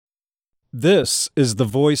This is the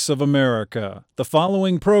voice of America. The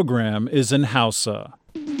following program is in Hausa.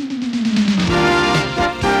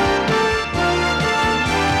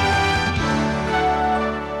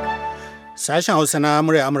 Sashen Hausa na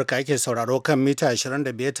murya Amurka ake sauraro kan mita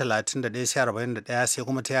 25, 31, sai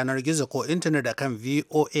kuma ta yanar gizo ko intanet a kan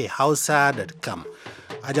voahausa.com.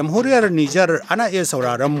 A jamhuriyar Nijar ana iya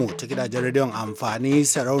sauraron mu ta gidajen rediyon amfani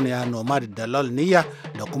sarauniya Nomad da Lol Niyya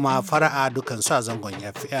da kuma Fara'a dukansu a zangon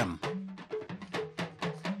FM.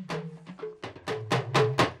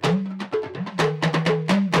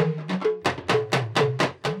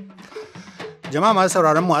 Jama'a masu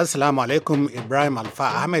sauraron mu assalamu alaikum. Ibrahim Alfa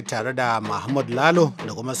Ahmed tare da Mahmud Lalo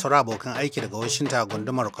da kuma sauran abokan aiki daga Washington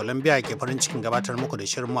gundumar Columbia ke farin cikin gabatar muku da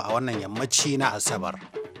shirinmu a wannan yammaci na Asabar.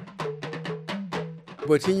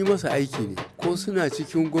 Batun yi masa aiki ne, ko suna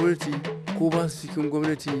cikin gwamnati ko ba su cikin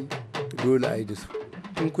gwamnati dole a yi da su.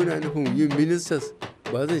 In kuna nufin yin ministers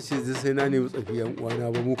ba zai ce sai na nemi tsafiyan uwana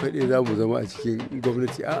ba, mu kaɗai za mu zama a cikin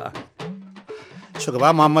gwamnati, a'a.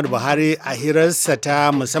 Shugaba Muhammadu Buhari a hirarsa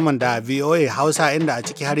ta musamman da VOA Hausa inda a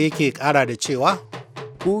ciki har yake kara da cewa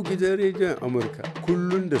ko gidan rediyon Amurka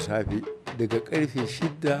kullum da safe daga karfe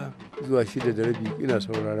 6 zuwa 6:30 ina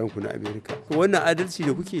sauraron ku na Amerika. Wannan adalci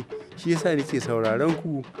da kuke shi yasa nake sauraron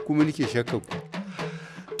ku kuma nake shakka ku.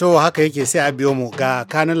 To haka yake, sai a biyo mu ga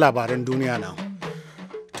kanin labaran duniya nan.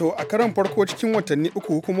 To a karon farko cikin watanni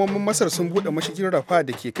uku hukumomin Masar sun buɗe mashigin Rafa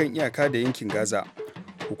da ke kan iyaka da yankin Gaza.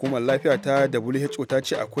 Hukumar lafiya ta WHO ta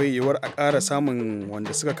ce akwai yiwuwar a ƙara samun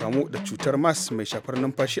wanda suka kamu da cutar MERS mai shafar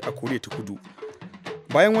numfashi a Koriya ta Kudu.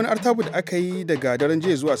 Bayan wani artabu da aka yi daga daren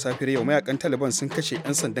jiya zuwa safiyar yau, mayakan Taliban sun kashe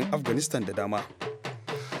 'yan sandan Afghanistan da dama.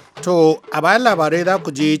 To a bayan labarai za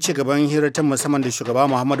ku je ci gaban hirar ta musamman da shugaba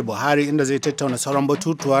Muhammadu Buhari inda zai tattauna sauran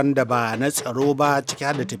batutuwan da ba na tsaro ba, ciki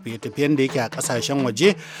har da tafiye-tafiyen da yake a kasashen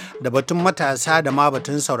waje da batun matasa da ma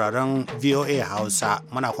batun sauraron VOA Hausa.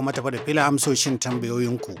 Muna kuma tafi da filin amsoshin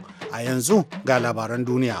tambayoyinku. A yanzu ga labaran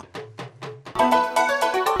duniya.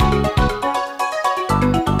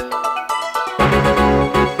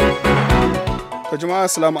 Jama'a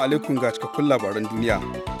assalamu alaikum ga cikakkun labaran duniya.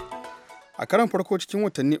 A karan farko cikin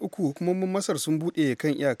watanni uku hukumomin Masar sun buɗe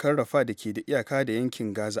kan iyakar Rafa da ke da iyaka da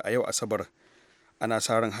yankin Gaza a yau Asabar. Ana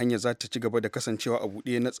sa ran hanyar za ta ci gaba da kasancewa a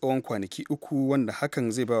buɗe na tsawon kwanaki uku, wanda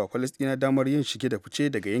hakan zai ba wa Falasɗina damar yin shige da fice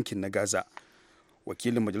daga yankin na Gaza.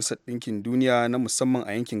 Wakilin Majalisar Ɗinkin Duniya na musamman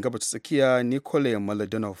a yankin Gabas Tsakiya Nikolai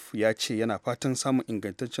Mladenov ya ce yana fatan samun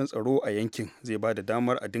ingantaccen tsaro a yankin zai ba da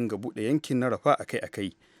damar a dinga buɗe yankin na Rafa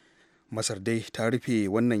akai-akai. Masar dai ta rufe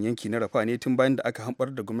wannan yanki na Rafa ne tun bayan da aka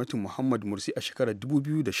hamɓar da gwamnatin Muhammad Mursi a shekarar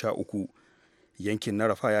 2013. Yankin na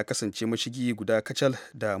Rafa ya kasance mashigi guda kacal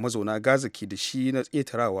da mazauna Gaza ke da shi na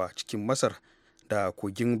tsetarawa cikin Masar da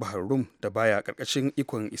kogin Bahar Rum da baya ƙarƙashin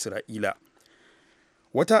ikon Isra'ila.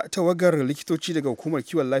 Wata tawagar likitoci daga hukumar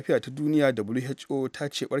kiwon lafiya ta duniya WHO ta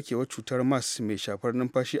ce barkewar cutar MERS mai shafar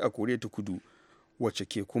numfashi a Koriya ta Kudu, wacce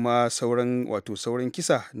ke kuma sauran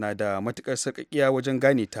kisa, na da matuƙar sarƙaƙiya wajen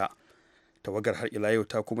gane ta. Tawagar har ila yau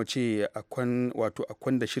ta kuma ce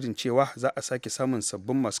akwan da shirin cewa za a sake samun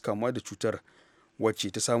sabbin masu kamuwa da cutar,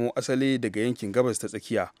 wacce ta samo asali daga yankin gabas ta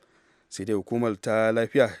tsakiya. Sai dai hukumar ta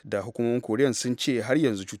lafiya da hukumomin koriyan sun ce har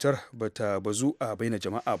yanzu cutar bata bazu a baina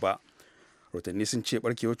jama'a ba. Rotanni sun ce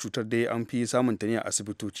barkewar cutar dai an fi samun ta ne a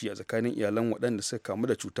asibitoci a tsakanin iyalan waɗanda suka kamu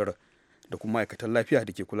da cutar da kuma ma'aikatan lafiya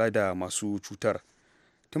da ke kula da masu cutar.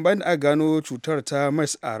 Tun bayan da aka gano cutar ta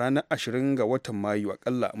MERS a ranar 20 ga watan Mayu,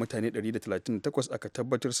 akalla mutane 138 aka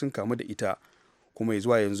tabbatar sun kamu da ita, kuma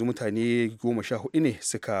zuwa yanzu mutane 14 ne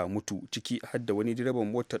suka mutu, ciki har da wani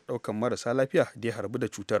direban motar ɗaukar marasa lafiya da ya harbu da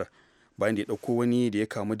cutar bayan da ya ɗauko wani da ya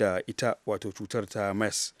kamu da ita, cutar ta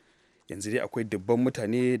MERS. Yanzu dai akwai dubban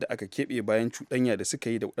mutane da aka keɓe bayan cuɗanya da suka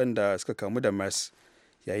yi da waɗanda suka kamu da MERS,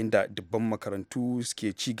 yayin da dubban makarantu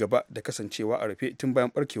suke ci gaba da kasancewa a rufe tun bayan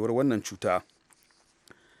ɓarkewar wannan cuta.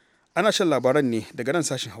 Ana shan labaran ne daga nan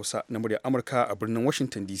sashen Hausa na muryar Amurka a birnin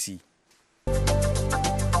Washington DC.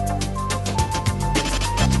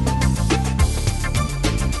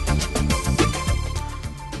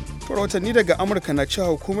 Rahotanni daga Amurka na cewa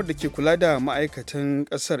hukumar da ke kula da ma'aikatan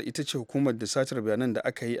ƙasar ita ce hukumar da satar bayanan da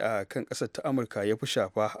aka yi a kan ƙasar ta Amurka ya fi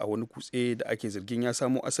shafa a wani kutse da ake zargin ya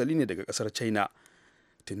samo asali ne daga ƙasar China.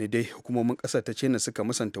 Tuni dai hukumomin ƙasar ta China suka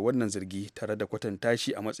musanta wannan zargi tare da kwatanta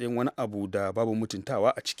shi a matsayin wani abu da babu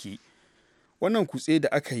mutuntawa a ciki. Wannan kutse da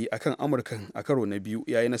aka yi akan Amurkan a karo na biyu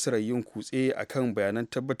ya yi nasarar yin kutse akan bayanan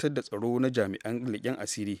tabbatar da tsaro na jami'an leƙen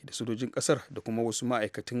asiri da sojojin ƙasar da kuma wasu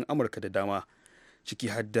ma'aikatan Amurka da dama, ciki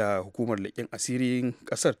har da hukumar leƙen asirin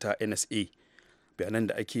ƙasar ta NSA. Bayanan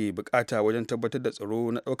da ake bukata wajen tabbatar da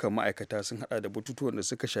tsaro na ɗaukar ma'aikata sun hada da batutuwan da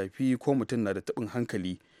suka shafi ko mutum na da taɓin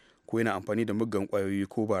hankali ko yana amfani da muggan ƙwayoyi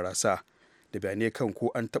ko barasa, da bayanai kan ko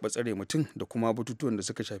an taɓa tsare mutum da kuma batutuwan da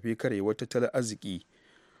suka shafi karewar tattalin arziki.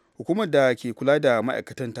 Hukumar da ke kula da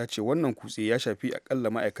ma'aikatan ta ce wannan kutse ya shafi akalla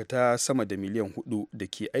ma'aikata sama da miliyan 4 da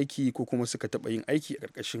ke aiki ko kuma suka taɓa yin aiki a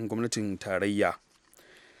ƙarƙashin gwamnatin tarayya.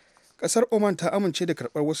 Ƙasar Oman ta amince da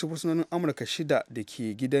karɓar wasu fursunonin Amurka 6 da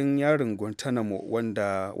ke gidan yarin Guantanamo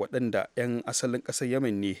waɗanda 'yan asalin ƙasar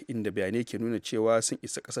Yemen ne, inda bayanai ke nuna cewa sun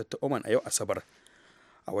isa ƙasar ta Oman a yau Asabar.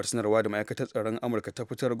 A wata sanarwa da ma'aikatar tsaron Amurka ta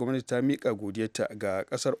fitar, gwamnati ta miƙa godiyarta ga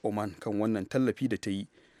ƙasar Oman kan wannan tallafi da ta yi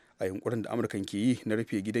a yunkurin da Amurkan ke yi na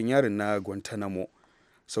rufe gidan yarin na Guantanamo.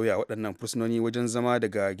 Sauya waɗannan fursunoni wajen zama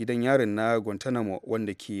daga gidan yarin na Guantanamo,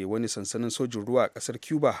 wanda ke wani sansanin sojin ruwa a ƙasar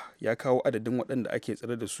Cuba, ya kawo adadin waɗanda ake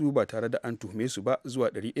tsare da su ba tare da an tuhume su ba zuwa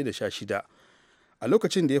 116. A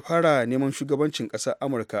lokacin da ya fara neman shugabancin ƙasar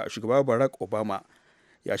Amurka, shugaba Barack Obama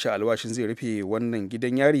ya sha alwashin zai rufe wannan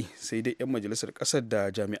gidan yari, sai dai 'yan majalisar ƙasar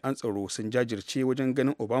da jami'an tsaro sun jajirce wajen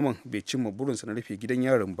ganin Obama bai cimma burinsa na rufe gidan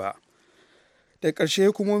yarin ba. Da ƙarshe,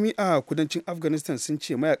 hukumomi a kudancin Afghanistan sun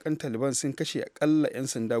ce mayakan Taliban sun kashe akalla 'yan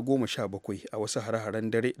sanda 17 a wasu hare-haren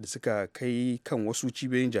dare da suka kai kan wasu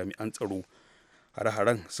cibiyoyin jami'an tsaro.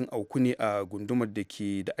 Hare-haren sun auku ne a gundumar da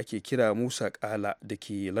ake kira Musa Kala da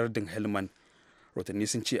ke lardin Helmand. Rotanni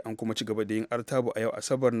sun ce an kuma ci gaba da yin artabu a yau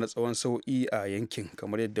Asabar na tsawon sau'i a yankin,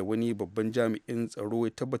 kamar yadda wani babban jami'in tsaro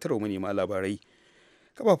ya tabbatar wa manema labarai.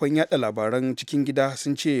 Kafafen yada labaran cikin gida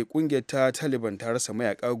sun ce kungiyar ta Taliban ta rasa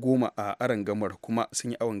mayaka 10 a arangamar, kuma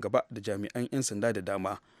sun yi awon gaba da jami'an 'yan sanda da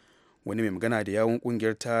dama. Wani mai magana da yawun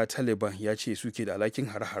kungiyar ta Taliban ya ce suke da alhakin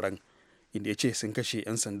hare-haren, inda ya ce sun kashe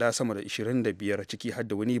 'yan sanda sama da 25, ciki har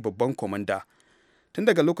da wani babban kwamanda. Tun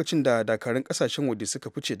daga lokacin da dakarun kasashen waje suka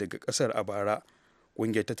fice daga kasar a bara,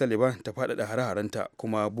 kungiyar ta Taliban ta faɗaɗa hare-harenta,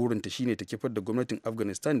 kuma burinta shine ta kifar da gwamnatin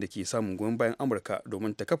Afghanistan da ke samun goyon bayan Amurka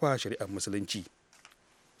domin ta kafa shari'ar musulunci.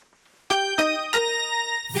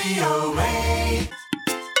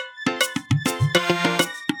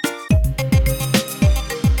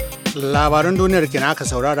 Labaran duniyar kenan aka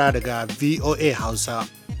saurara daga VOA Hausa.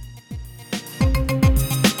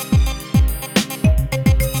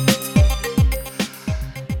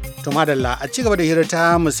 To madalla, a ci gaba da hira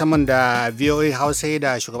ta musamman da VOA Hausa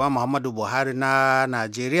da shugaban Muhammadu Buhari na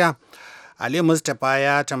Najeriya, Ali Mustapha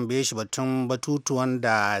ya tambaye shi batun batutuwan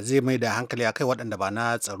da zai mai da hankali akai waɗanda ba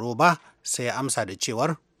na tsaro ba, sai ya amsa da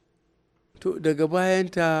cewar to daga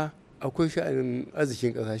bayanta akwai sha'anin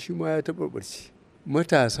arzikin ƙasa, shi ma ya taɓarɓarci.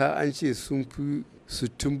 Matasa an ce sun fi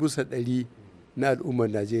 60% na al'ummar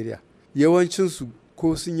Najeriya, yawancinsu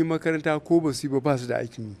ko sun yi makaranta ko ba su yi ba su da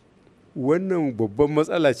aikin yi. Wannan babban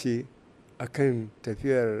matsala ce akan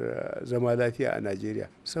tafiyar zama lafiya a Najeriya.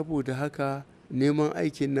 Saboda haka neman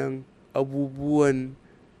aikin nan, abubuwan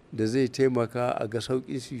da zai taimaka a ga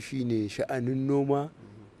sauƙin su shine sha'anin noma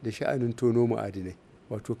da sha'anin tono ma'adinai,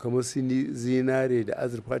 wato kamar su zinare da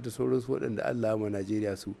azurfa da sauransu, waɗanda Allah ma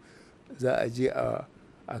Najeriya su za a je a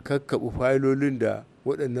kakkaɓe fayilolin da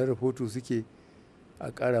waɗannan rahoto suke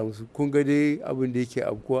a ƙara musu. Kun ga dai abin da yake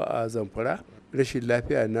afkuwa a Zamfara, rashin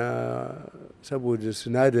lafiya na saboda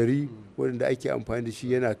sinadari waɗanda ake amfani da shi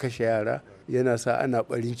yana kashe yara, yana sa ana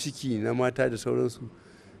ɓarin ciki na mata da sauransu.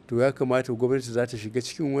 To ya kamata gwamnati za ta shiga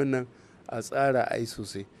cikin wannan a tsara a yi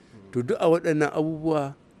sosai. To duk a waɗannan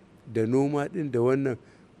abubuwa da noma ɗin da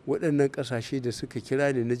waɗannan ƙasashe da suka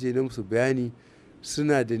kira ne na je na musu bayani,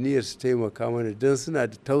 suna da niyyar su taimaka mana don suna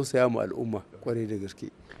da tausaya ma al'umma kwarai da gaske.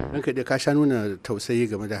 ranka dai ka sha nuna tausayi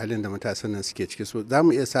game da halin da matasan nan suke ciki, so za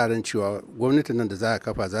mu iya sa ran cewa gwamnatin nan da za a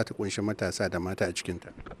kafa za ta kunshi matasa da mata a cikinta.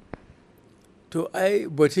 To ai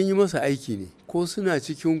batun yi masa aiki ne, ko suna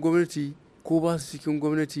cikin gwamnati ko ba su cikin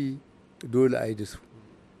gwamnati, dole a yi da su.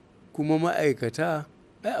 Kuma ma'aikata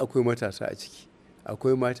ai akwai matasa a ciki,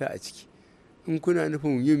 akwai mata a ciki. In kuna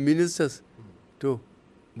nufin yin ministers, to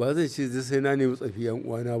ba zai ce sai na nemi tsafi yan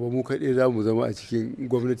uwana ba, mu kaɗai za mu zama a cikin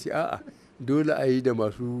gwamnati. A'a, dole a yi da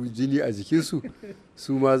masu jini a jikinsu,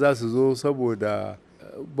 su ma za su zo, saboda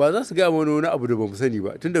ba za su gaya mana wani abu da ba mu sani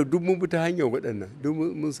ba, tunda duk mun bi ta hanyar waɗannan, duk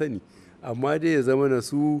mun sani. Amma dai ya zama na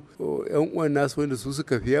su yan uwan nasu wanda su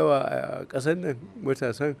suka fi yawa a ƙasar nan,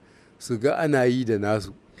 matasan su ga ana yi da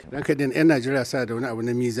nasu. ranka din 'yan Najeriya sa da wani abu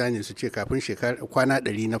na mizani, su ce kafin kwana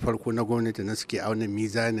 100 na farko na gwamnati na suke auna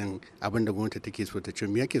mizanin abin da gwamnati take so ta ce.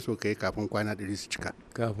 Me yake so ka yi kafin kwana 100 su cika?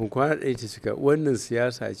 Kafin kwana 100 ta cika, wannan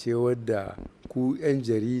siyasa ce wadda ku 'yan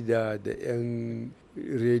jarida da 'yan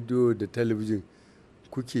rediyo da talabijin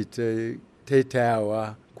kuke ta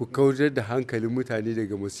taitayawa ku kautar da hankalin mutane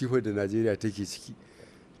daga masifar da Najeriya take ciki.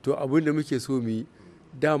 To abin da muke so mu yi,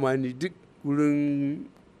 dama ni duk wurin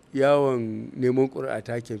yawon neman ƙuri'a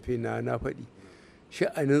ta kyamfe na faɗi,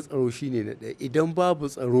 sha'anin tsaro shine na ɗaya. Idan babu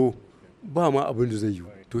tsaro ba ma abin da zai yi.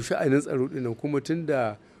 To sha'anin tsaro ɗin kuma tun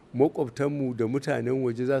da makwabtanmu da mutanen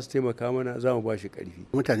waje za su taimaka mana za mu ba shi ƙarfi.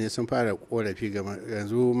 Mutane sun fara korafi ga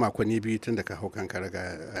yanzu makonni biyu tun da ka hau kanka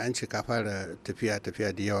raga an ce ka fara tafiya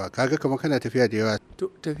da yawa kaga kamar kana tafiya da yawa.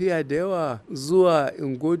 To tafiya da yawa zuwa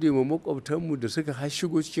in gode ma makwabtanmu da suka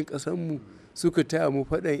shigo cikin ƙasarmu suka taya mu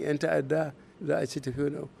faɗan 'yan ta'adda za a ce tafiya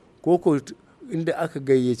na ko inda aka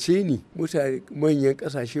gayyace ni mutane manyan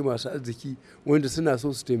ƙasashe masu arziki wanda suna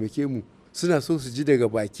so su taimake mu suna so su ji daga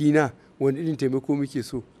bakina wani irin taimako muke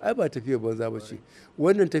so ai ba tafiya banza ba ce.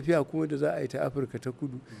 Wannan tafiya kuma da za a yi ta Afirka ta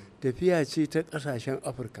kudu tafiya ce ta ƙasashen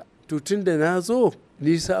Afirka. To tun da na zo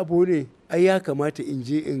ni sabo ne ai ya kamata in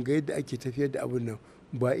je in ga yadda ake tafiyar da abin nan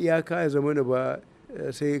ba iyaka ya zama na ba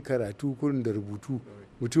sai karatu kurin da rubutu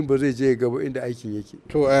mutum ba zai je gaba inda aikin yake.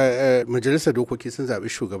 To majalisar dokoki sun zaɓi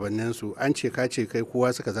shugabanninsu an ce ka ce kai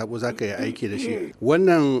kowa suka zaɓo za ka yi aiki da shi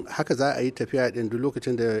wannan haka za a yi tafiya ɗin duk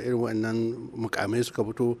lokacin da irin wannan mukamai suka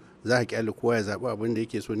fito za ka kyale kowa ya zaɓi abin da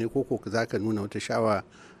yake so ne ko za ka nuna wata shawa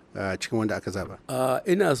cikin wanda aka zaɓa.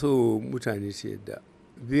 Ina so mutane su yadda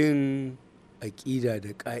bin aƙida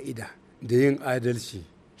da ƙa'ida da yin adalci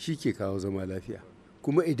shi ke kawo zama lafiya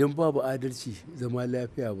kuma idan babu adalci zama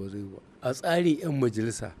lafiya ba zai ba. A tsarin 'yan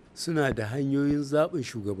majalisa suna da hanyoyin zaɓin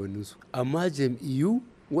shugabanninsu amma jam'iyyu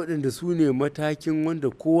waɗanda su ne matakin wanda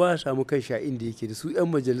kowa samu kan sha'in da yake da su 'yan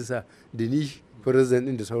majalisa da ni firizan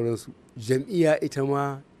ɗin da sauransu jam'iyya ita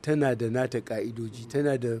ma tana da nata ƙa'idoji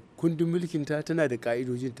tana da kundin mulkinta tana da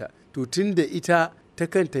ƙa'idojinta to tun da ita ta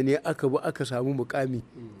kanta ne aka bi aka samu mukami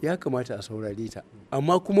ya kamata a saurare ta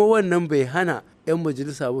amma kuma wannan bai hana 'yan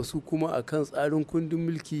majalisa ba su kuma akan tsarin kundin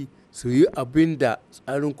mulki su yi abin da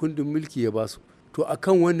tsarin kundin mulki ya ba su. To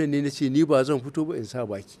akan wannan ne na ce ni ba zan fito ba in sa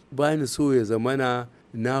baki ba ni so ya zamana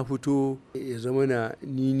na fito ya zamana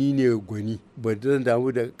ni ne gwani ba zan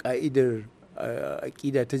damu da ka'idar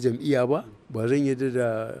aƙida ta jam'iyya ba zan yarda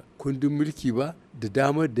da kundin mulki ba da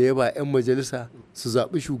damar da ya ba 'yan majalisa su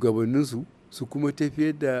zaɓi shugabanninsu su kuma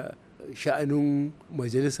tafiyar da sha'anin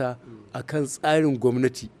majalisa a kan tsarin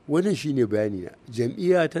gwamnati wannan shine bayani na.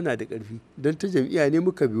 Jam'iyya tana da ƙarfi don ta jam'iyya ne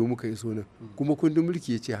muka biyo muka iso nan kuma kundin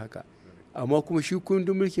mulki ya ce haka amma kuma shi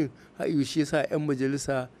kundin mulkin haɗu shi yasa 'yan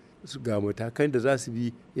majalisa ga matakan da za su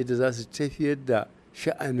bi yadda za su tafiyar da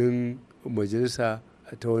sha'anin majalisa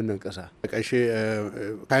ta wannan ƙasa. A ƙarshe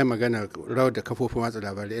kayan magana rawar da kafofin watsa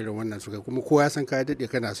labarai irin wannan suka kuma kowa san ka daɗe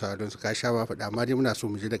kana sauraron su ka sha ba faɗa amma dai muna so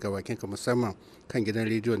mu ji daga bakin ka musamman kan gidan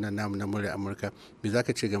rediyon nan namu na murya Amurka me za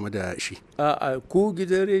ka ce game da shi? Ko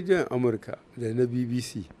gidan rediyon Amurka da na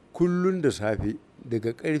BBC kullun da safe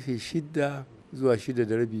daga karfe 6 zuwa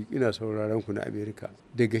 6:30 ina sauraron ku na Amerika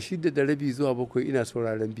daga 6:30 zuwa 7 ina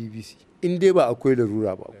sauraron BBC in dai ba akwai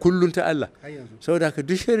larura ba kullun ta Allah saboda haka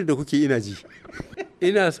duk shirin da kuke ina ji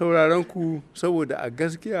ina sauraron ku saboda a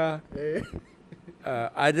gaskiya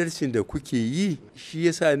adalcin da kuke yi shi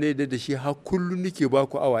yasa ne da shi har kullun nake ba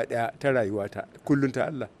ku awa ɗaya ta rayuwata kullun ta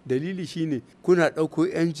Allah dalili shine kuna ɗauko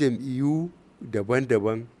 'yan jam'iyyu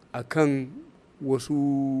daban-daban akan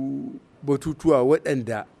wasu batutuwa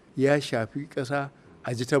waɗanda ya shafi ƙasa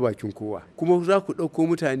a ji ta bakin kowa kuma za ku ɗauko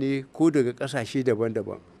mutane ko daga ƙasashe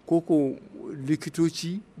daban-daban ko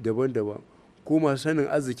likitoci daban-daban ko masu sanin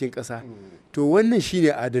arzikin ƙasa to wannan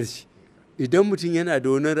shine adalci idan mutum yana da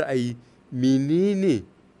wani ra'ayi menene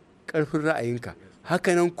ƙarfin ra'ayinka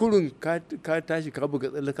hakanan kurin ka tashi ka buga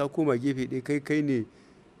tsalle ka koma gefe ɗaya kai ne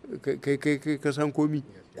kai ka san komi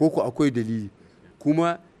ko ku akwai dalili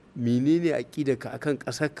kuma menene aƙidarka akan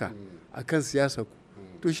ƙasarka akan siyasarku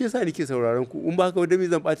to shi yasa nake sauraron ku in ba haka wadda me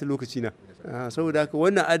zan ɓata lokaci na saboda haka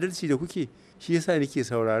wannan adalci da kuke shi yasa nake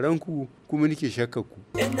sauraron ku kuma nake shakkar ku.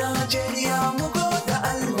 Yan Najeriya mu goda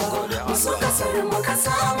Allah mu so kasar mu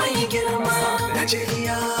kasa mai girma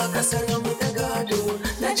Najeriya kasar mu da gado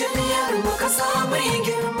Najeriya mu kasa mai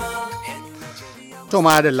girma. To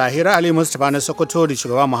ma da lahira Ali Mustapha na Sokoto da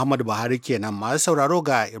shugaba Muhammadu Buhari kenan masu sauraro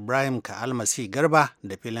ga Ibrahim ka almasi Garba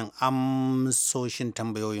da filin amsoshin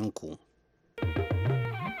tambayoyinku.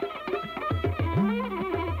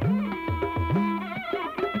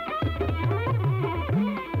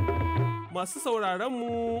 Masu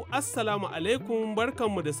sauraronmu, Assalamu alaikum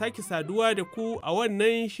barkanmu da sake saduwa da ku a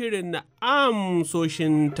wannan shirin na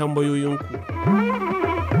amsoshin tambayoyinku.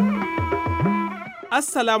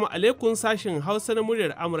 Assalamu alaikum sashin Hausa na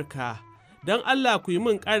muryar Amurka. Don Allah ku yi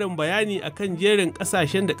min ƙarin bayani akan jerin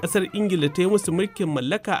ƙasashen da ƙasar Ingila ta yi musu mulkin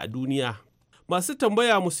mallaka a duniya. Masu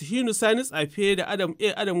tambaya Musihinu Sani Tsafe da Adam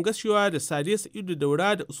Adam Gashiwa da Sade Sa'idu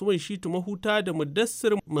Daura da Usman Shitu Mahuta da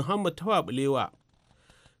Mudassir Muhammad Tawa Bulewa.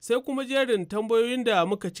 Sai kuma jerin tambayoyin da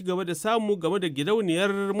muka ci gaba da samu game da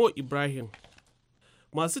gidauniyar Mo Ibrahim.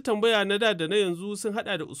 Masu tambaya na da na yanzu sun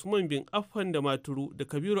hada da Usman bin Affan da Maturu da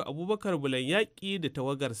Kabiru Abubakar Bulan Yaƙi da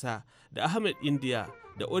tawagarsa da Ahmed India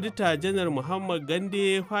da Odita Janar Muhammad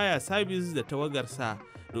Gande Fire Service da tawagarsa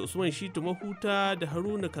da Usman Shitu Mahuta da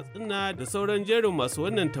Haruna Katsina da sauran jerin masu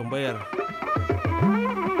wannan tambayar.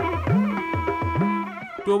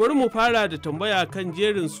 To bari mu fara da tambaya kan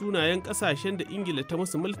jerin sunayen ƙasashen da Ingila ta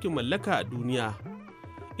musu mulkin mallaka a duniya.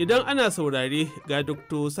 Idan ana saurare ga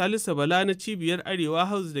Dr. Salisu Bala na Cibiyar Arewa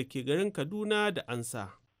House da ke garin Kaduna da ansa.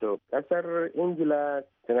 To kasar Ingila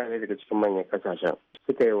tana ɗaya daga cikin manyan kasashen.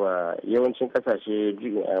 Suka yi wa yawancin kasashe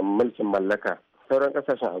mulkin mallaka. Sauran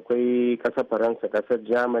kasashen akwai kasar Faransa, kasar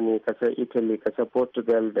Germany, kasar Italy, kasar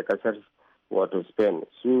Portugal da kasar wato Spain.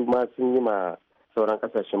 Su ma sun yi ma sauran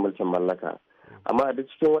kasashen mulkin mallaka. Amma a duk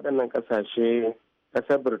cikin waɗannan kasashe,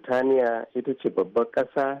 kasar Birtaniya ita ce babbar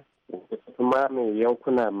ƙasa kuma mai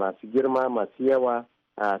yankuna masu girma masu yawa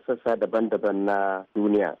a sassa daban-daban na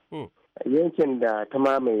duniya. Yankin da ta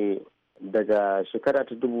mamaye daga shekara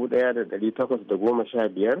ta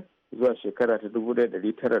 1815 zuwa shekara ta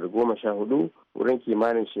 1914 wurin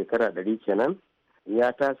kimanin shekara 100 kenan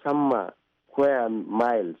ya ta samma square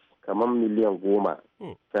miles kamar miliyan 10.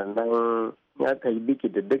 Sannan ya kai biki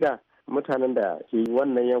diddiga mutanen da ke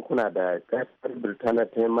wannan yankuna da kasar Birtaniya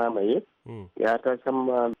ta mamaye ya ta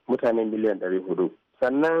sama mutane miliyan 400.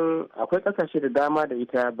 Sannan akwai kasashe da dama da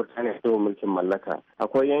ita Birtaniya ta mulkin mallaka.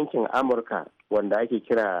 Akwai yankin Amurka wanda ake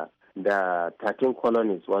kira da 13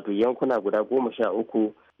 colonies, wato yankuna guda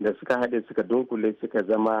 13 da suka haɗe suka dunkule suka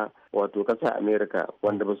zama wato ƙasar Amerika,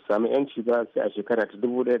 wanda ba su sami yanci ba sai a shekara ta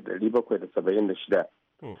 1776.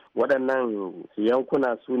 Waɗannan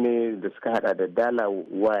yankuna su ne da suka haɗa da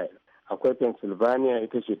Delaware, akwai Pennsylvania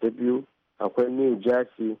ita ce ta biyu, akwai New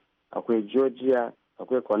Jersey, akwai Georgia,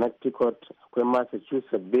 akwai Connecticut, akwai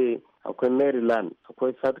Massachusetts Bay, akwai Maryland,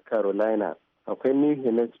 akwai South Carolina, akwai New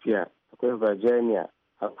Hampshire, akwai Virginia,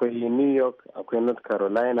 akwai New York, akwai North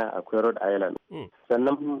Carolina, akwai Rhode Island.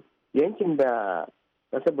 Sannan yankin da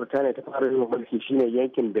ƙasar Birtaniya ta fara yin mulki shine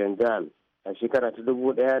yankin Bengal a shekara ta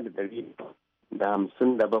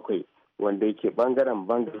 1957 wanda yake bangaren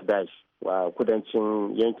Bangladesh wa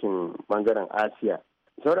kudancin yankin bangaren Asiya.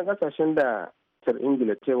 Sauran kasashen da kasar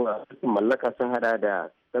Ingila cewa mallaka sun hada da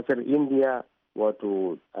kasar India,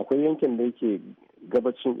 wato akwai yankin da yake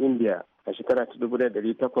gabacin India a shekara ta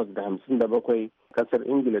 1857 kasar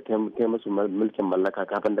Ingila ta musu mulkin mallaka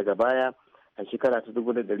kafin daga baya a shekara ta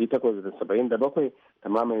 1877 ta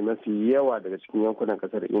mamaye mafi yawa daga cikin yankunan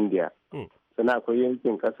kasar India. Sannan akwai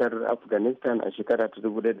yankin kasar Afghanistan a shekara ta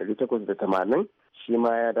 1880 shi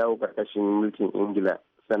ma ya dawo karkashin mulkin Ingila.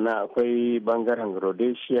 Sannan akwai bangaren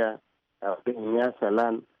Rhodesia, akwai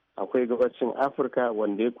Nyasaland, akwai gabacin Afirka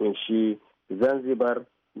wanda ya kunshi Zanzibar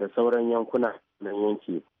da sauran yankuna na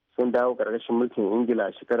yanki sun dawo karkashin mulkin Ingila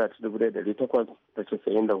a shekara ta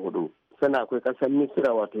 1894. Sannan akwai kasar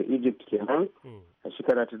Misira wato Egypt kenan a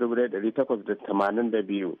shekara ta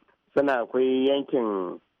 1882. Sannan akwai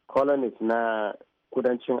yankin colonies na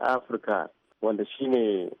kudancin Afirka wanda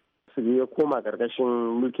shine su ya koma karkashin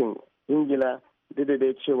mulkin Ingila, duk da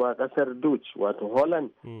dai cewa kasar Dutch wato Holland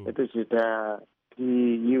ita ce ta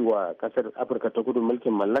yi wa kasar Afirka ta kudu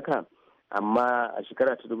mulkin mallaka, amma a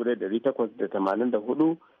shekara ta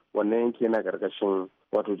 1884 wannan yanki yana karkashin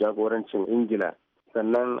wato jagorancin Ingila.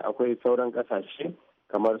 Sannan akwai sauran kasashe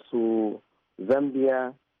kamar su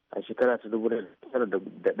Zambia a shekara ta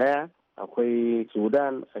 1901, akwai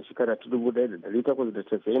Sudan a shekara ta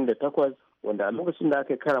 1898 wanda a lokacin da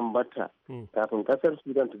aka yi karan batta kafin kasar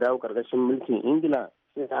Sudan ta dawo karkashin mulkin Ingila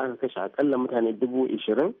sai aka kashe akalla mutane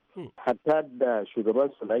 20,000 hatta da shugaban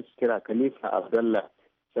su da ake kira Khalifa Abdullah.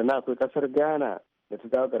 Sannan akwai kasar Ghana da ta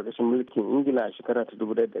dawo karkashin mulkin Ingila a shekara ta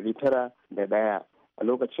 1901. A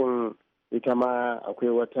lokacin ita ma akwai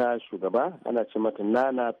wata shugaba ana ce mata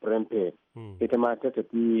Nana Prempe, ita ma ta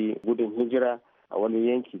tafi gudun hijira a wani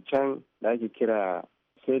yanki can da ake kira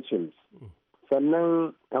Seychelles.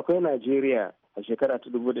 Sannan akwai Najeriya a shekara ta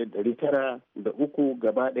 1903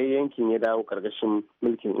 gaba ɗaya yankin ya dawo ƙarƙashin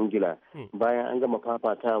mulkin Ingila. Bayan an gama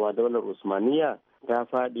fafatawa daular Usmaniya ta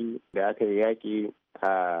faɗi da aka yi yaƙi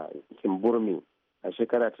a Kimburmi a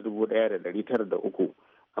shekara ta 1903.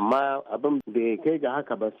 Amma abin bai kai ga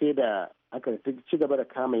haka ba sai da aka ci gaba da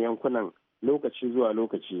kama yankunan lokaci zuwa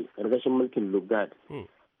lokaci ƙarƙashin mulkin Lugard.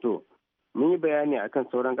 To, mun yi bayani akan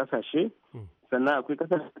sauran kasashe, sannan akwai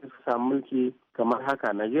kasashe da suka samu mulki kamar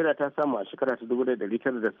haka. Najeriya ta samu a shekara ta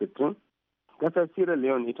 1960. Kasar Sierra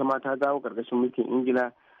Leone ita ma ta dawo karkashin mulkin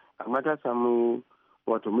Ingila, amma ta samu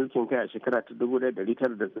wato mulkin kai a shekara ta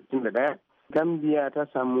 1961. Gambia ta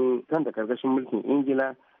samu kanta karkashin mulkin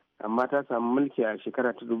Ingila amma ta samu mulki a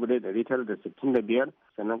shekara ta 1965,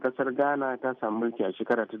 sannan kasar Ghana ta samu mulki a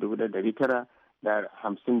shekara ta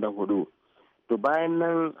 1954. To bayan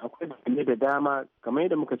nan akwai dalilai da dama, kamar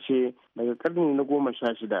yadda muka ce daga karni na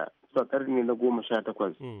 16 zuwa karni na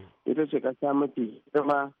 18 ita ce kasa mafi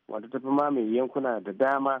girma wadda ta fi mamaye yankuna da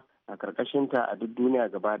dama a karkashinta a duk duniya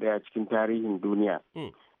gaba daya cikin tarihin duniya.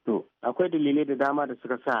 To akwai dalilai da dama da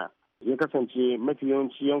suka sa ya kasance mafi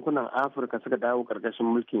yawanci yankunan Afirka suka dawo karkashin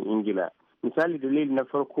mulkin Ingila. Misali, dalili na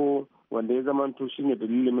farko wanda ya zamanto shine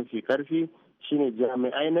dalili mafi karfi shine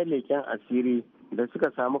jami'ai na leƙen asiri da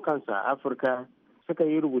suka samu kansu a Afirka suka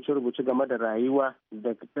yi rubuce-rubuce game da rayuwa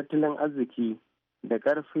da tattalin arziki da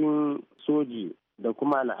ƙarfin soji da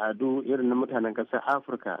kuma al'adu irin na mutanen ƙasar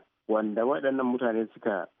Afirka, wanda waɗannan mutane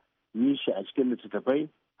suka yi shi a cikin littattafai.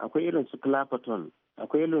 Akwai irin su Clapperton,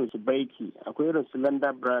 akwai irin su Baiki, akwai irin su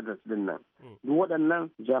Landa Brothers din nan. Duk waɗannan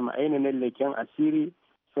jami'ai ne na leƙen asiri.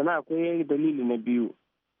 Sannan akwai dalili na biyu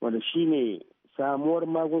wanda shine samuwar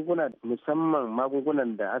magunguna, musamman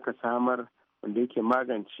magungunan da aka samar wanda yake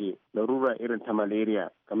magance larura irin ta malaria,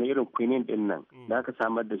 kamar irin quinine din nan da aka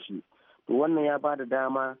samar da shi. To wannan ya ba da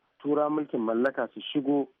dama tura mulkin mallaka su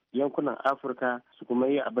shigo yankunan Afirka su kuma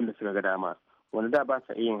yi abin da suka ga dama, wanda da ba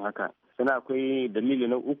sa yin haka. Sannan akwai dalili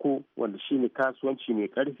na uku wanda shine kasuwanci mai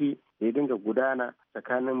karfi da ya dinga gudana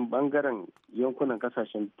tsakanin bangaren yankunan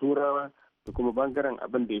kasashen turawa da kuma bangaren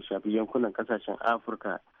abin da ya shafi yankunan kasashen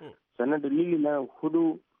Afirka. Sannan dalili na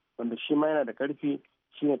hudu wanda shi ma yana da karfi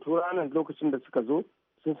shine turawan lokacin da suka zo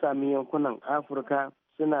sun sami yankunan Afirka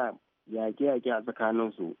suna yaƙe-yaƙe a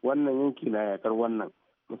tsakaninsu, wannan yanki na yaƙar wannan.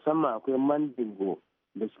 Musamman akwai Mandingo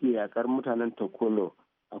da suke yaƙar mutanen Tokolo,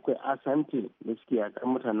 akwai Asante da suke yaƙar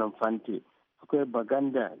mutanen Fante, akwai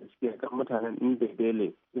Baganda da suke yaƙar mutanen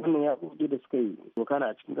Ndebele. Wannan yaƙoƙi da suka yi dokana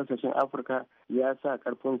a cikin ƙasashen Afirka ya sa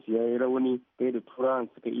ƙarfinsu ya yi rauni kai da turawan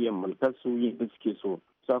suka iya mulkar su yadda suke so.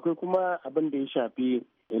 So akwai kuma abin da ya shafi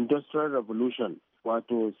Industrial Revolution,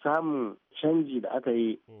 wato samun canji da aka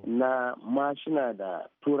yi na mashina da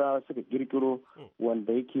turawa suka kirkiro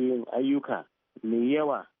wanda yake yin ayyuka mai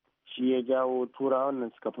yawa. Shi ya jawo turawan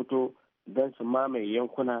nan suka fito don su mamaye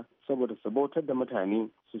yankuna saboda su bautar da mutane,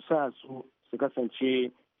 su sa su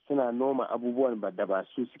kasance suna noma abubuwan da ba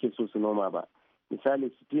su suke so su noma ba. Misali,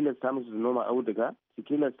 su tilasta musu su noma auduga, su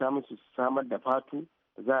tilasta musu su samar da fatu,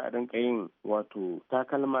 za a rinka yin wato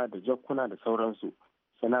takalma da jakkuna da sauransu.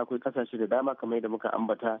 Sannan akwai kasashe da dama kamar yadda muka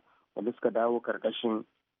ambata wanda suka dawo karkashin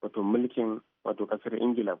wato mulkin wato kasar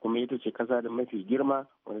Ingila, kuma ita ce kasa da mafi girma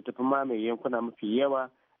wanda tafi mamaye yankuna mafi yawa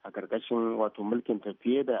a karkashin wato mulkin ta,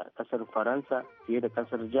 fiye da kasar Faransa, fiye da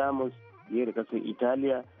kasar Jamus, fiye da kasar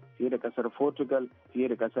Italiya, fiye da kasar Portugal, fiye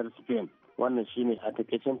da kasar Spain. Wannan shine a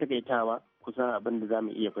takaicen takaitawa kusan abin da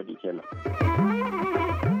zamu iya faɗi kenan.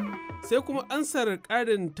 Sai kuma ansar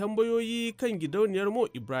ƙarin tambayoyi kan gidauniyar Mo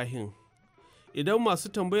Ibrahim. Idan masu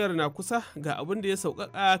tambayar na kusa, ga abin da ya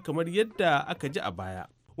sauƙaƙa kamar yadda aka ji a baya.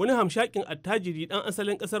 Wani hamshakin attajiri ɗan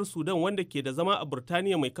asalin ƙasar Sudan wanda ke da zama a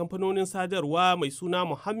Burtaniya mai kamfanonin sadarwa mai suna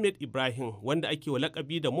Muhammad Ibrahim, wanda ake wa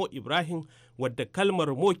lakabi da Mo Ibrahim, wadda kalmar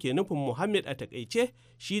Mo ke nufin Muhammad a takaice,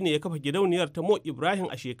 shine ya kafa gidauniyar ta Mo Ibrahim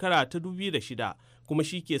a shekara ta 2006, kuma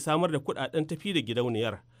shi ke samar da kuɗaɗen tafi da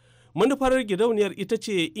gidauniyar. Manufar gidauniyar ita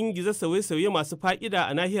ce ingiza sauye-sauye masu fa'ida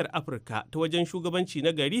a nahiyar Afirka ta wajen shugabanci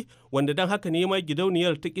na gari, wanda don haka ne ma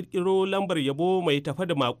gidauniyar ta ƙirƙiro lambar yabo mai tafa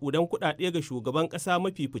da maƙudan kuɗaɗe ga shugaban ƙasa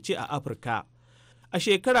mafi fice a Afirka. A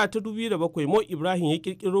shekara ta 2007 Mo Ibrahim ya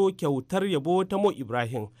ƙirƙiro kyautar yabo ta Mo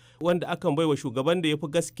Ibrahim, wanda akan baiwa shugaban da ya fi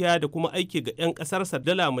gaskiya da kuma aiki ga 'yan ƙasarsa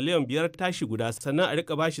dala miliyan 5 tashi guda, sannan a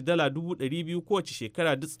riƙa bashi dala 200,000 kowace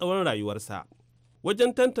shekara duk tsawon rayuwarsa.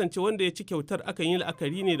 Wajen tantance wanda ya ci kyautar akan yi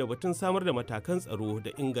la'akari ne da batun samar da matakan tsaro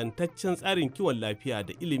da ingantaccen tsarin kiwon lafiya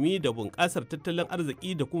da ilimi da bunƙasar tattalin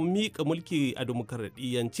arziki da kuma miƙa mulki a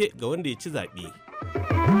dimokuraɗiyyance ga wanda ya ci zaɓe.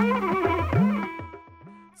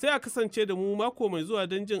 Sai a kasance da mu mako mai zuwa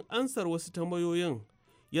don jin ansar wasu tambayoyin.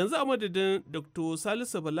 Yanzu a madadin Dr.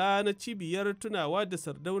 Salisu Bala na cibiyar tunawa da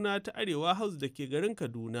Sardauna ta Arewa House da ke garin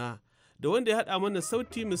Kaduna, da wanda ya haɗa mana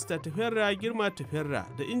sauti Mr. Tafera Girma Tafera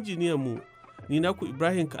da injiniyan mu. Ni naku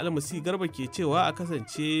Ibrahim Kalmasi Garba ke cewa a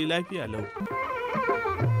kasance lafiya lau.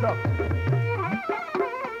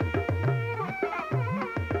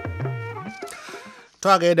 To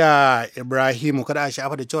a gaida Ibrahimu, kada a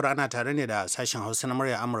sha'afa da cewar ana tare ne da sashen Hausa na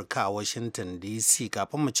murya Amurka a Washington DC.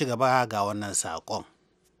 Kafin mu ci gaba ga wannan saƙon.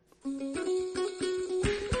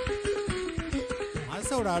 Masu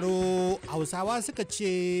sauraro, Hausawa suka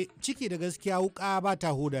ce ciki da gaskiya wuƙa ba ta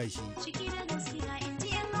huda shi.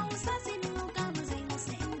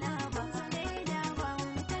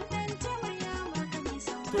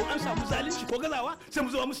 To an samu zalunci ko gazawa sai mu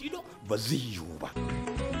zo musu ido ba zai yiwu ba.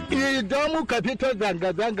 Idan muka fito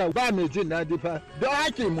zanga-zanga ba mai jin daɗi fa don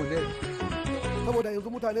haƙƙin mu ne. Saboda yanzu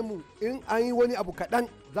mutanen mu in an yi wani abu kaɗan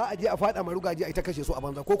za a je a faɗa marugaji a ita kashe su a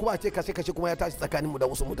banza ko kuma a ce kashe-kashe kuma ya tashi tsakaninmu da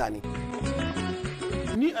wasu mutane.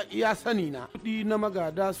 Ni a iya sani na kuɗi na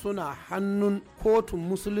magada suna hannun kotun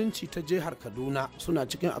musulunci ta jihar Kaduna suna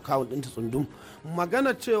cikin akawun ɗinta tsundum.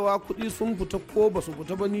 Magana cewa kuɗi sun fita ko ba su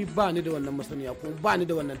fita ba ni ba ni da wannan masaniya ko ba ni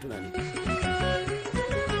da wannan tunani.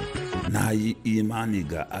 Na yi imani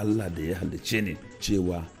ga Allah da ya halice ni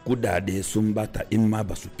cewa kudade sun bata in ma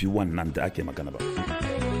ba su fi wannan da ake magana ba.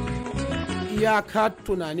 Iyaka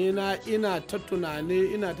tunane na ina ta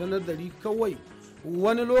nazari kawai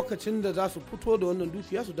wani lokacin da za su fito da wannan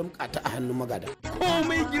dukiya su damƙa ta a hannun magada.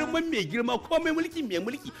 Komai girman mai girma, komai mulki mai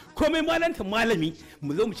mulki, komai malanta malami,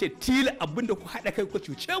 mu zo mu ce tila abin da ku haɗa kai ku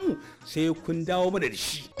cuce mu sai kun dawo mana da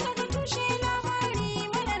shi.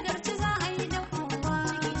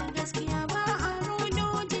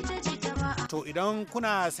 To idan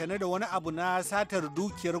kuna sane da wani abu na satar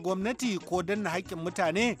dukiyar gwamnati ko danna haƙƙin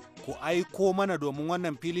mutane, ku aiko mana domin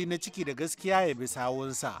wannan fili na ciki da gaskiya ya bi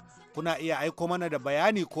sawunsa. Kuna iya aiko mana da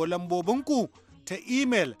bayani ko lambobinku ta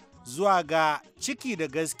email zuwa ga ciki da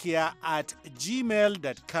gaskiya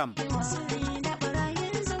 @gmail.com.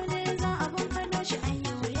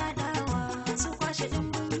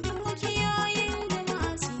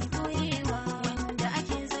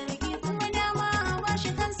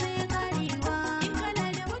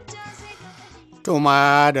 To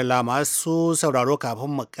ma da masu sauraro kafin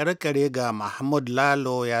mu karkare ga Mahmud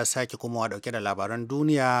Lalo ya sake kuma dauke da labaran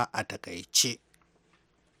duniya a takaice.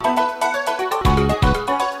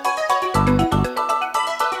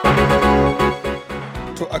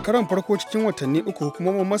 To a karon farko cikin watanni uku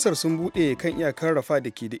hukumomin Masar sun buɗe kan iyakar Rafa da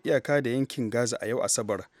ke da iyaka da yankin Gaza a yau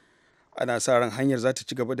Asabar. Ana sa ran hanyar za ta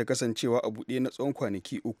ci gaba da kasancewa a buɗe na tsawon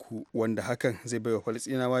kwanaki uku wanda hakan zai baiwa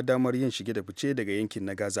Falasɗinawa damar yin shige da fice daga yankin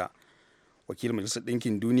na Gaza. Wakilin Majalisar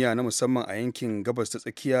Ɗinkin Duniya na musamman a yankin Gabas ta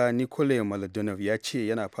Tsakiya Nikolai Maladonov ya ce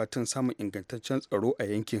yana fatan samun ingantaccen tsaro a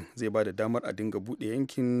yankin zai ba da damar a dinga buɗe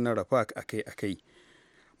yankin na Rafa akai-akai.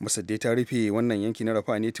 Masar dai ta rufe wannan yanki na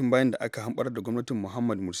Rafa ne tun bayan da aka hambar da gwamnatin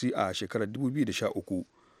Muhammad Mursi a shekarar 2013.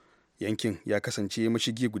 Yankin ya kasance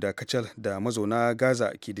mashigi guda kacal da mazauna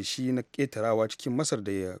Gaza ke da shi na ƙetarawa cikin Masar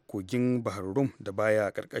da kogin Bahar Rum da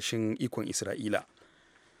baya ƙarƙashin ikon Isra'ila.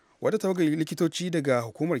 Wata tawagar likitoci daga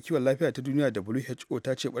hukumar kiwon lafiya ta duniya WHO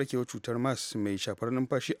ta ce barkewar cutar mars mai shafar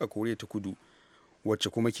numfashi a Koriya ta Kudu wacce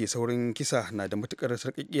kuma ke saurin kisa na da matukar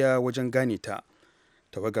sarƙaƙiya wajen gane ta.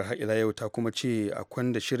 Tawagar har ila yau ta kuma ce a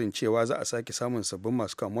kwanda shirin cewa za a sake samun sabbin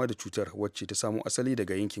masu kamuwa da cutar wacce ta samo asali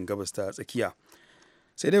daga yankin gabas ta tsakiya.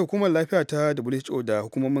 Sai dai hukumar lafiya ta WHO da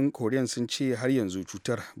hukumomin Koriyan sun ce har yanzu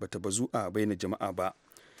cutar bata bazu a bainar jama'a ba.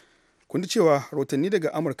 Kun cewa rahotanni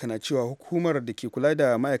daga Amurka na cewa hukumar da ke kula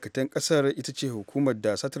da ma'aikatan kasar ita ce hukumar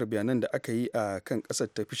da satar bayanan da aka yi a kan kasar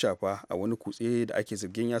ta fi shafa a wani kutse da ake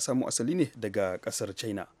zargin ya samo asali ne daga kasar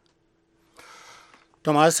China.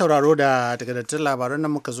 To masu sauraro da takardattun labaran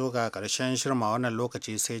nan muka zo ga karshen shirma wannan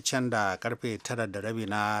lokaci sai can da karfe 9:30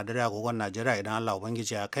 na dare agogon Najeriya idan Allah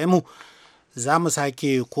Ubangiji ya kai mu. Za mu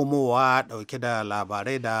sake komowa ɗauke da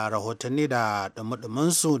labarai da rahotanni da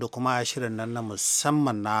dumi-duminsu da kuma shirin nan na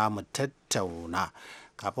musamman na mu tattauna.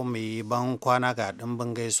 Kafin mu yi ban kwana ga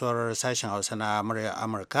ɗimbin gaisuwar sashen Hausa na muryar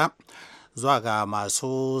Amurka zuwa ga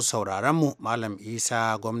masu sauraronmu Malam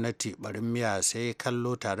Isa gwamnati barin miya sai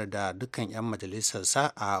kallo tare da dukkan 'yan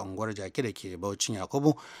majalisarsa a unguwar Jaki da ke Baucin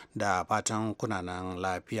Yakubu da fatan kunanan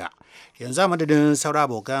lafiya. Yanzu a madadin sauran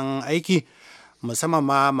abokan aiki musamman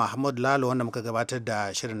ma Mahmud Lalo wanda muka gabatar da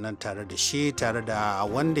shirin nan tare da shi tare da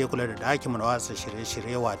wanda ya kula da ɗakin na watsa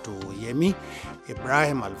shirye-shirye wato Yemi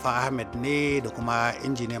Ibrahim Alfa Ahmed ne da kuma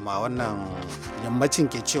injiniya ma wannan yammacin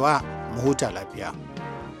ke cewa mu huta lafiya.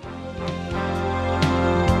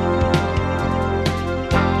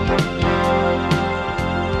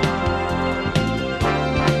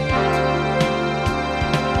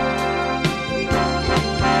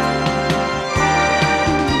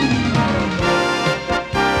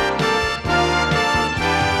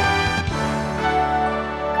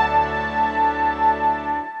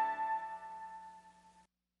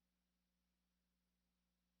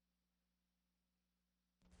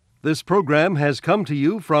 This program has come to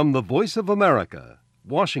you from the Voice of America,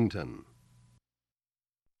 Washington.